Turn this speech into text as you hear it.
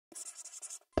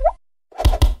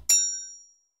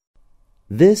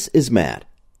This is Matt.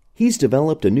 He's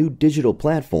developed a new digital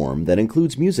platform that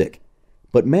includes music.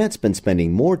 But Matt's been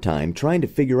spending more time trying to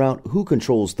figure out who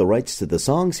controls the rights to the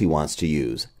songs he wants to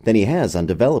use than he has on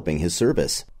developing his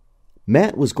service.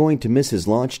 Matt was going to miss his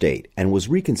launch date and was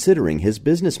reconsidering his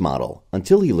business model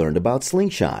until he learned about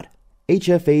Slingshot,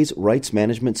 HFA's rights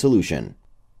management solution.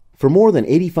 For more than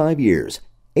 85 years,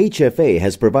 HFA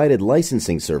has provided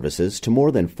licensing services to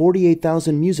more than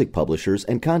 48,000 music publishers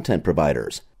and content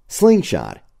providers.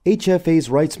 Slingshot, HFA's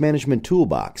rights management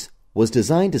toolbox, was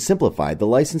designed to simplify the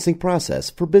licensing process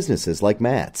for businesses like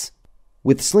Matt's.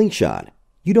 With Slingshot,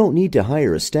 you don't need to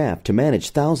hire a staff to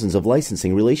manage thousands of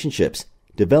licensing relationships,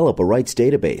 develop a rights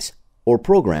database, or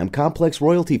program complex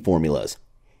royalty formulas.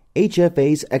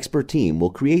 HFA's expert team will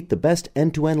create the best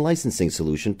end-to-end licensing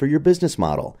solution for your business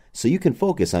model so you can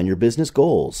focus on your business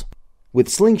goals. With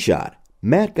Slingshot,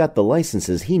 Matt got the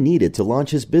licenses he needed to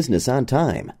launch his business on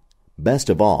time.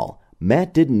 Best of all,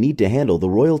 Matt didn't need to handle the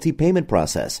royalty payment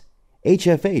process.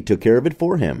 HFA took care of it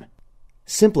for him.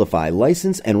 Simplify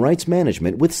license and rights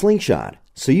management with Slingshot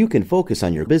so you can focus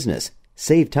on your business,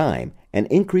 save time, and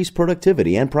increase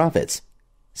productivity and profits.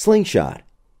 Slingshot.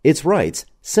 It's rights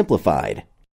simplified.